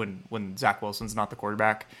good when Zach Wilson's not the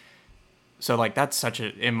quarterback. So, like, that's such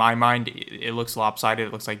a, in my mind, it looks lopsided.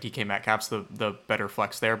 It looks like DK Metcalf's the better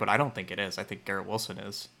flex there, but I don't think it is. I think Garrett Wilson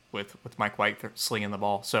is with Mike White slinging the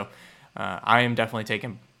ball. So, I am definitely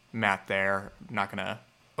taking Matt there. I'm not going to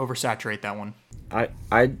oversaturate that one.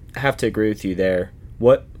 I have to agree with you there.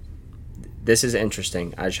 This is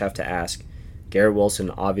interesting. I just have to ask. Garrett Wilson,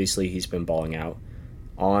 obviously, he's been balling out.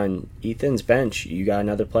 On Ethan's bench, you got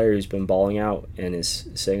another player who's been balling out and is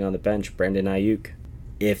sitting on the bench, Brandon Ayuk.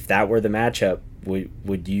 If that were the matchup,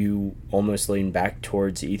 would you almost lean back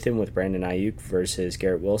towards Ethan with Brandon Ayuk versus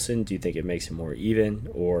Garrett Wilson? Do you think it makes it more even,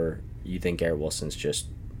 or you think Garrett Wilson's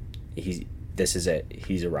this is it,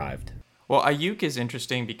 he's arrived? Well, Ayuk is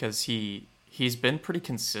interesting because he he's been pretty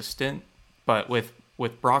consistent, but with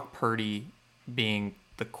Brock Purdy being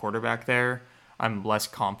the quarterback there, I'm less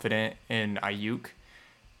confident in Ayuk.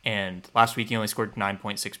 And last week he only scored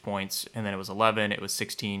 9.6 points, and then it was 11, it was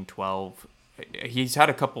 16, 12. He's had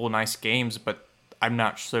a couple of nice games, but I'm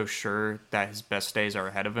not so sure that his best days are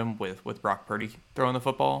ahead of him with Brock Purdy throwing the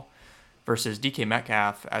football versus DK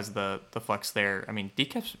Metcalf as the flex there. I mean,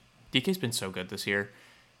 DK's been so good this year.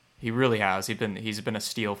 He really has. He's been a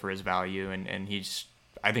steal for his value, and he's,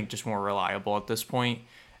 I think, just more reliable at this point.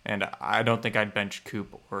 And I don't think I'd bench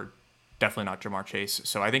Coop or definitely not Jamar Chase.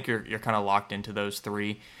 So I think you're kind of locked into those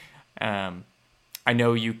three. I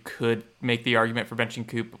know you could make the argument for benching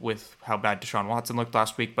Coop with how bad Deshaun Watson looked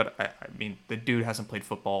last week, but I mean, the dude hasn't played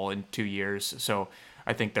football in 2 years, so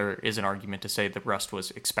I think there is an argument to say the rest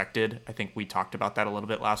was expected. I think we talked about that a little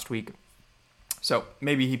bit last week. So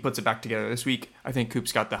maybe he puts it back together this week. I think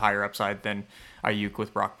Coop's got the higher upside than Ayuk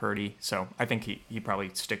with Brock Purdy, so I think he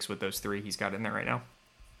probably sticks with those three he's got in there right now.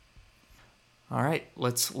 All right,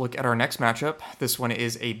 let's look at our next matchup. This one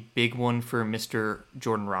is a big one for Mr.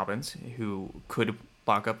 Jordan Robbins, who could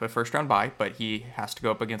lock up a first-round bye, but he has to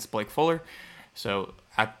go up against Blake Fuller. So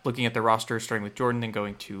looking at the roster, starting with Jordan, then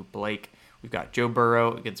going to Blake, we've got Joe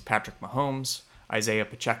Burrow against Patrick Mahomes, Isaiah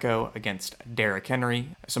Pacheco against Derrick Henry,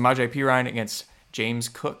 Samaje Perine against James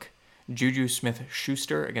Cook, Juju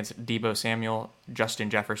Smith-Schuster against Deebo Samuel, Justin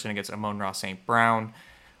Jefferson against Amon-Ra St. Brown.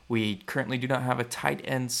 We currently do not have a tight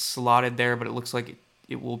end slotted there, but it looks like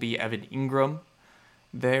it will be Evan Ingram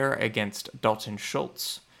there against Dalton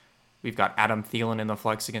Schultz. We've got Adam Thielen in the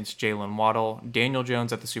flex against Jalen Waddle, Daniel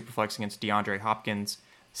Jones at the superflex against DeAndre Hopkins,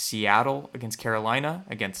 Seattle against Carolina,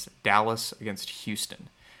 against Dallas, against Houston.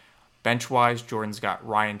 Bench-wise, Jordan's got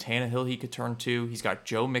Ryan Tannehill he could turn to. He's got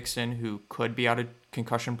Joe Mixon, who could be out of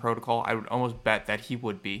concussion protocol. I would almost bet that he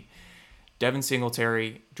would be. Devin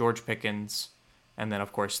Singletary, George Pickens, and then,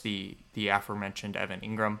 of course, the aforementioned Evan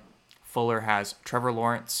Ingram. Fuller has Trevor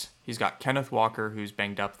Lawrence. He's got Kenneth Walker, who's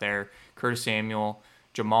banged up there, Curtis Samuel,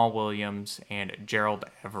 Jamal Williams, and Gerald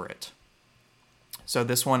Everett. So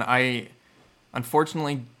this one, I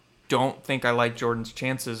unfortunately don't think I like Jordan's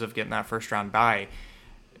chances of getting that first-round bye.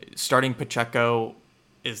 Starting Pacheco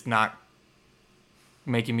is not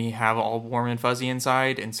making me have all warm and fuzzy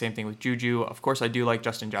inside, and same thing with Juju. Of course, I do like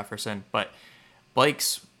Justin Jefferson, but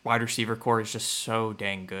Blake's wide receiver core is just so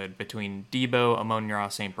dang good between Deebo, Amon-Ra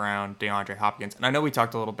St. Brown, DeAndre Hopkins. And I know we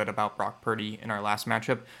talked a little bit about Brock Purdy in our last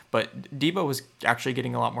matchup, but Deebo was actually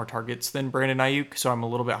getting a lot more targets than Brandon Ayuk, so I'm a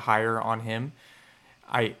little bit higher on him.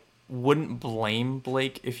 I wouldn't blame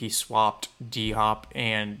Blake if he swapped D-Hop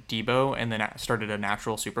and Deebo and then started a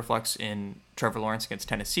natural superflex in Trevor Lawrence against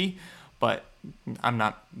Tennessee, but I'm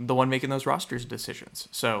not the one making those rosters decisions,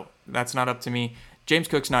 so that's not up to me. James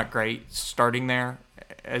Cook's not great starting there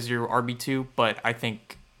as your RB2, but I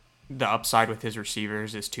think the upside with his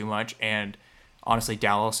receivers is too much, and honestly,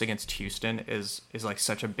 Dallas against Houston is like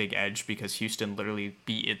such a big edge because Houston literally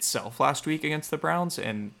beat itself last week against the Browns,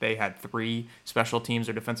 and they had 3 special teams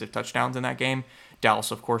or defensive touchdowns in that game.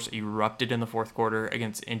 Dallas, of course, erupted in the fourth quarter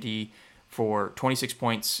against Indy for 26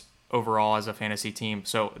 points overall as a fantasy team.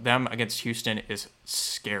 So them against Houston is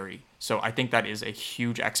scary. So I think that is a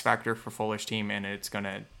huge X factor for Fuller's team, and it's going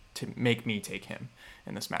to make me take him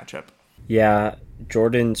in this matchup. Yeah,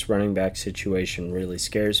 Jordan's running back situation really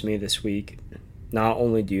scares me this week. Not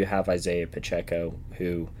only do you have Isaiah Pacheco,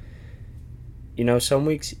 who, some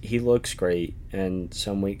weeks he looks great, and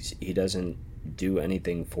some weeks he doesn't do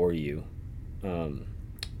anything for you.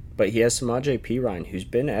 But he has Samaje Perine, who's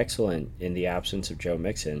been excellent in the absence of Joe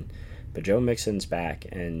Mixon. But Joe Mixon's back,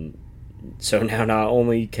 and so now not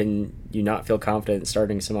only can you not feel confident in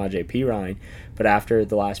starting Samaje Perine, but after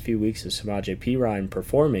the last few weeks of Samaje Perine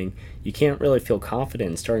performing, you can't really feel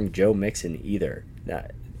confident in starting Joe Mixon either.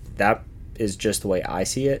 That is just the way I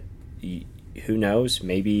see it. Who knows?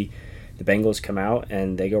 Maybe the Bengals come out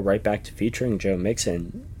and they go right back to featuring Joe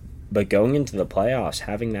Mixon. But going into the playoffs,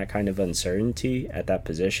 having that kind of uncertainty at that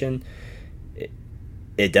position,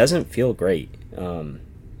 it doesn't feel great.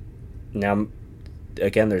 Now,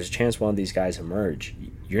 again, there's a chance one of these guys emerge.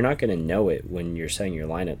 You're not going to know it when you're setting your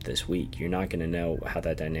lineup this week. You're not going to know how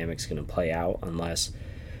that dynamic's going to play out unless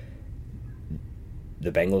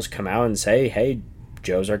the Bengals come out and say, hey,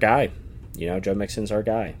 Joe's our guy. Joe Mixon's our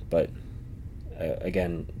guy. But,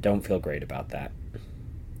 again, don't feel great about that.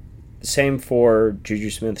 Same for Juju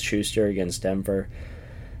Smith-Schuster against Denver.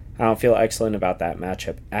 I don't feel excellent about that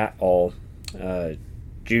matchup at all.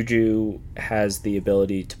 Juju has the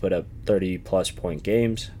ability to put up 30-plus point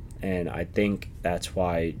games, and I think that's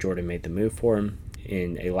why Jordan made the move for him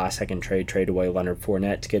in a last-second trade away Leonard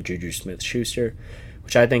Fournette to get Juju Smith-Schuster,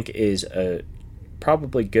 which I think is a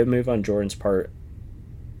probably good move on Jordan's part.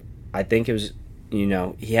 I think it was,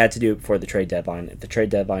 he had to do it before the trade deadline. If the trade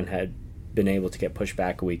deadline had been able to get pushed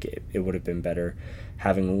back a week, it would have been better.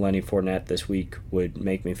 Having Lenny Fournette this week would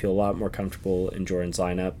make me feel a lot more comfortable in Jordan's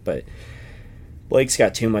lineup, but Blake's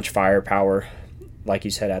got too much firepower. Like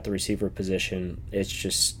you said, at the receiver position, it's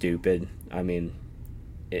just stupid. I mean,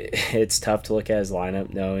 it's tough to look at his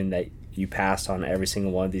lineup knowing that you passed on every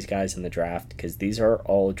single one of these guys in the draft, because these are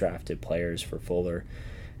all drafted players for Fuller,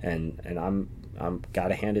 and I'm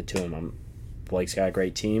gotta hand it to him. Blake's got a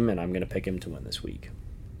great team, and I'm gonna pick him to win this week.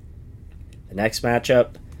 The next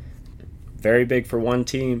matchup, very big for one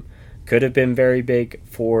team, could have been very big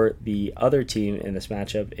for the other team in this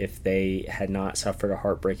matchup if they had not suffered a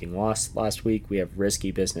heartbreaking loss last week. We have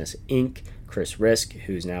Risky Business Inc., Chris Risk,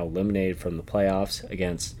 who's now eliminated from the playoffs,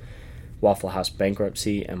 against Waffle House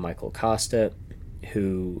Bankruptcy and Michael Costa,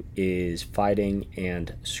 who is fighting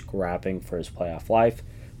and scrapping for his playoff life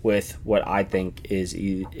with what I think is,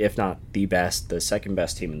 if not the best, the second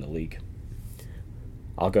best team in the league.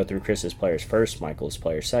 I'll go through Chris's players first, Michael's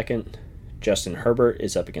players second. Justin Herbert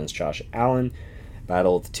is up against Josh Allen,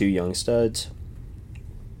 battle of the two young studs.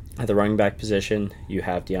 At the running back position, you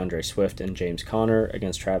have DeAndre Swift and James Conner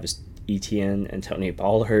against Travis Etienne and Tony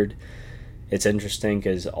Pollard. It's interesting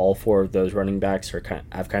because all four of those running backs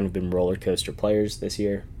have kind of been roller coaster players this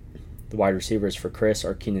year. The wide receivers for Chris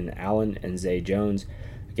are Keenan Allen and Zay Jones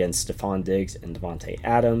against Stephon Diggs and Devontae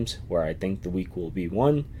Adams, where I think the week will be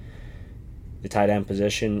won. The tight end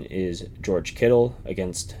position is George Kittle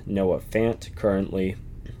against Noah Fant. Currently,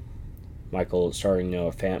 Michael starting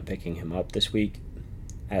Noah Fant, picking him up this week.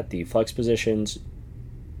 At the flex positions,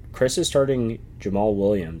 Chris is starting Jamal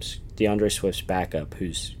Williams, DeAndre Swift's backup,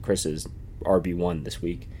 who's Chris's RB1 this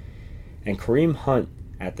week, and Kareem Hunt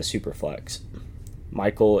at the super flex.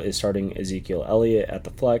 Michael is starting Ezekiel Elliott at the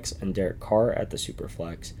flex and Derek Carr at the super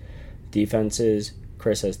flex. Defenses,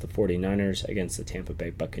 Chris has the 49ers against the Tampa Bay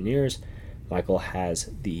Buccaneers. Michael has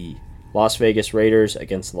the Las Vegas Raiders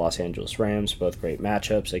against the Los Angeles Rams, both great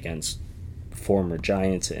matchups against former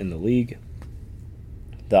Giants in the league.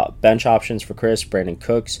 The bench options for Chris, Brandon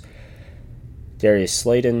Cooks, Darius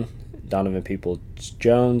Slayton, Donovan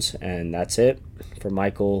Peoples-Jones, and that's it. For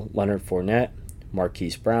Michael, Leonard Fournette,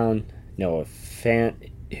 Marquise Brown, Noah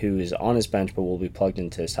Fant, who is on his bench but will be plugged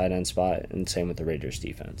into his tight end spot, and same with the Raiders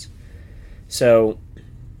defense. So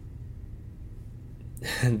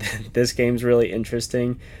this game's really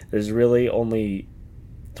interesting. There's really only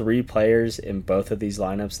 3 players in both of these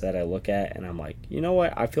lineups that I look at, and I'm like, you know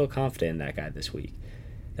what? I feel confident in that guy this week.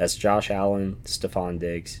 That's Josh Allen, Stephon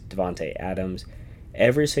Diggs, Devontae Adams.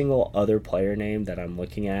 Every single other player name that I'm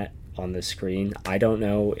looking at on the screen, I don't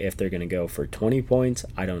know if they're going to go for 20 points.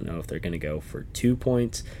 I don't know if they're going to go for 2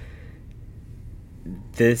 points.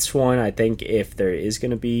 This one, I think if there is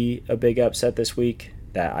going to be a big upset this week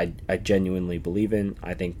that I genuinely believe in,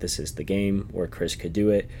 I think this is the game where Chris could do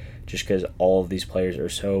it, just because all of these players are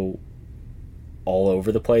so all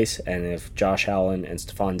over the place. And if Josh Allen and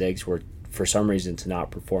Stephon Diggs were for some reason to not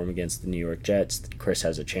perform against the New York Jets, Chris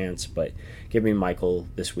has a chance. But give me Michael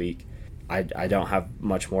this week. I don't have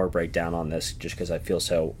much more breakdown on this just because I feel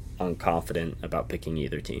so unconfident about picking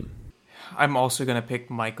either team. I'm also going to pick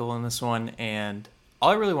Michael in this one, and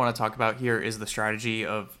all I really want to talk about here is the strategy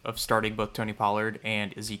of starting both Tony Pollard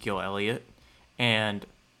and Ezekiel Elliott. And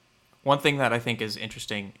one thing that I think is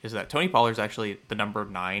interesting is that Tony Pollard is actually the number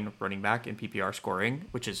 9 running back in PPR scoring,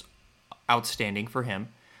 which is outstanding for him.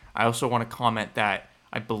 I also want to comment that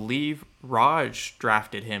I believe Raj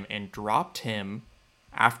drafted him and dropped him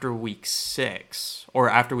after week 6, or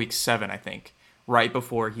after week 7, I think, right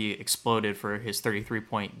before he exploded for his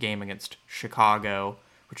 33-point game against Chicago,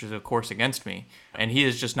 which is, of course, against me. And he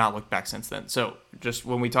has just not looked back since then. So just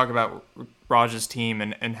when we talk about Raj's team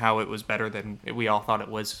and how it was better than we all thought it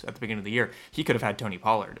was at the beginning of the year, he could have had Tony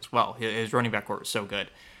Pollard as well. His running back core was so good.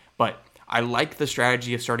 But I like the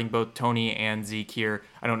strategy of starting both Tony and Zeke here.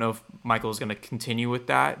 I don't know if Michael is going to continue with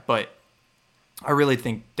that, but I really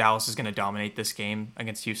think Dallas is going to dominate this game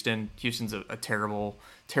against Houston. Houston's a terrible,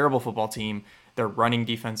 terrible football team. Their running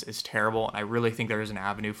defense is terrible. I really think there is an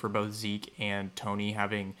avenue for both Zeke and Tony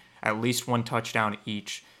having at least 1 touchdown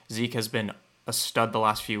each. Zeke has been a stud the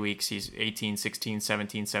last few weeks. He's 18, 16,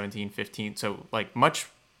 17, 17, 15. So like much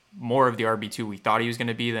more of the RB2 we thought he was going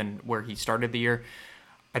to be than where he started the year.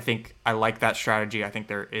 I think I like that strategy. I think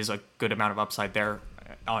there is a good amount of upside there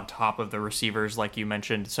on top of the receivers like you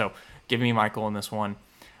mentioned. So give me Michael in this one.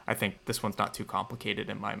 I think this one's not too complicated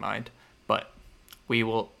in my mind. But we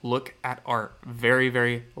will look at our very,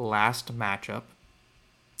 very last matchup.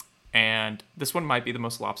 And this one might be the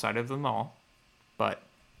most lopsided of them all. but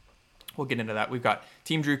we'll get into that. We've got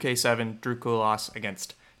Team Drew K7, Drew Kulas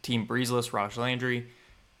against Team Breezeless, Raj Landry.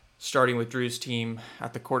 Starting with Drew's team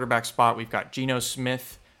at the quarterback spot, we've got Geno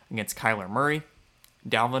Smith against Kyler Murray,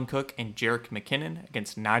 Dalvin Cook and Jerick McKinnon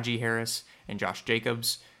against Najee Harris and Josh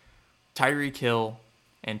Jacobs, Tyreek Hill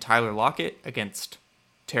and Tyler Lockett against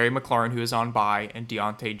Terry McLaurin, who is on bye, and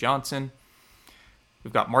Deontay Johnson.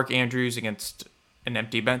 We've got Mark Andrews against an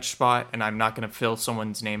empty bench spot, and I'm not going to fill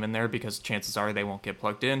someone's name in there because chances are they won't get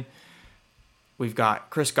plugged in. We've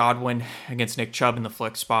got Chris Godwin against Nick Chubb in the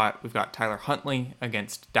flex spot. We've got Tyler Huntley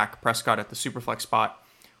against Dak Prescott at the superflex spot.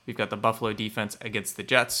 We've got the Buffalo defense against the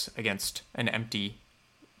Jets against an empty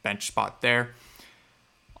bench spot there.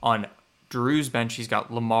 On Drew's bench, he's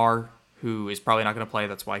got Lamar, who is probably not going to play.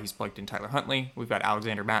 That's why he's plugged in Tyler Huntley. We've got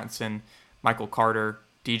Alexander Mattison, Michael Carter,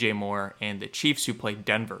 DJ Moore, and the Chiefs, who play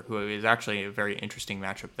Denver, who is actually a very interesting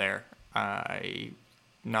matchup there. I'm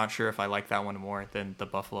not sure if I like that one more than the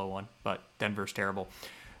Buffalo one, but Denver's terrible.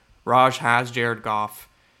 Raj has Jared Goff.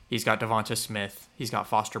 He's got Devonta Smith. He's got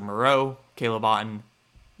Foster Moreau, Caleb Otten,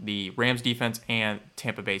 the Rams defense, and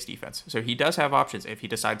Tampa Bay's defense. So he does have options if he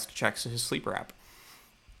decides to check his sleeper app.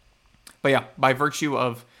 But yeah, by virtue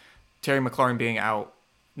of Terry McLaurin being out,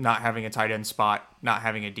 not having a tight end spot, not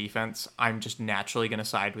having a defense, I'm just naturally going to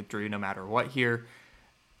side with Drew no matter what here.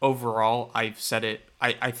 Overall, I've said it.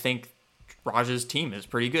 I think Raj's team is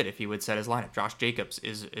pretty good if he would set his lineup. Josh Jacobs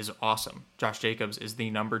is awesome. Josh Jacobs is the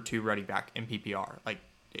number 2 running back in PPR. Like,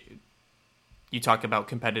 you talk about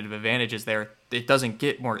competitive advantages there. It doesn't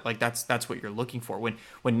get more, like, that's what you're looking for.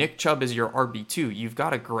 When Nick Chubb is your RB2, you've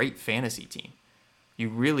got a great fantasy team. You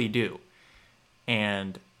really do.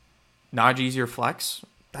 And Najee's your flex.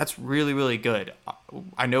 That's really, really good.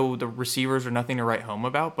 I know the receivers are nothing to write home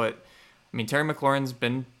about, but I mean, Terry McLaurin's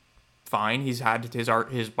been fine. He's had his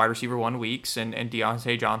wide receiver 1 weeks, and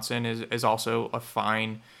Deontay Johnson is also a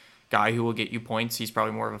fine guy who will get you points. He's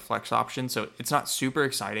probably more of a flex option, so it's not super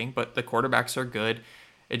exciting, but the quarterbacks are good.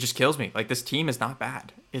 It just kills me. Like, this team is not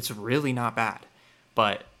bad. It's really not bad.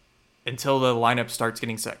 But until the lineup starts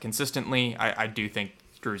getting set consistently, I do think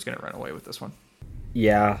Drew's going to run away with this one.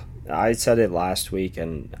 Yeah, I said it last week,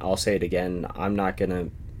 and I'll say it again. I'm not going to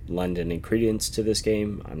lend any credence to this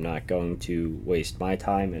game. I'm not going to waste my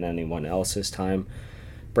time and anyone else's time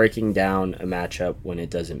breaking down a matchup when it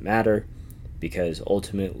doesn't matter, because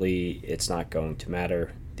ultimately it's not going to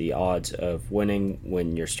matter. The odds of winning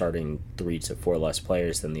when you're starting 3 to 4 less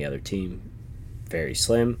players than the other team, very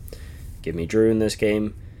slim. Give me Drew in this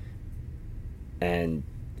game, and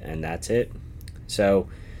that's it. So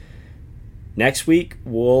next week,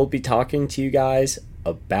 we'll be talking to you guys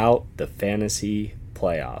about the fantasy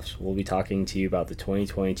playoffs. We'll be talking to you about the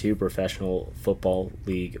 2022 Professional Football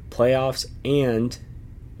League playoffs, and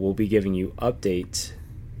we'll be giving you updates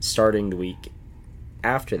starting the week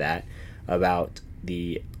after that about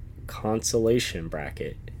the consolation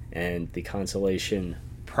bracket and the consolation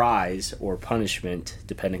prize or punishment,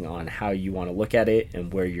 depending on how you want to look at it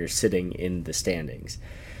and where you're sitting in the standings.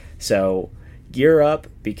 So gear up,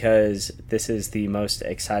 because this is the most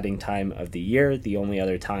exciting time of the year. The only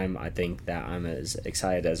other time I think that I'm as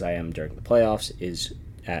excited as I am during the playoffs is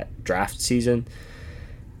at draft season.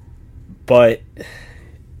 But,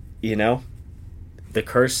 you know, the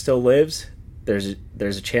curse still lives. There's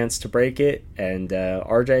a chance to break it. And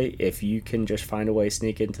RJ, if you can just find a way to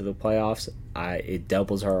sneak into the playoffs, it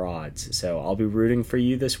doubles our odds. So I'll be rooting for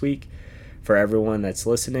you this week. For everyone that's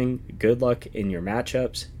listening, good luck in your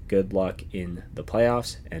matchups. Good luck in the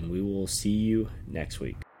playoffs, and we will see you next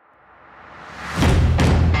week.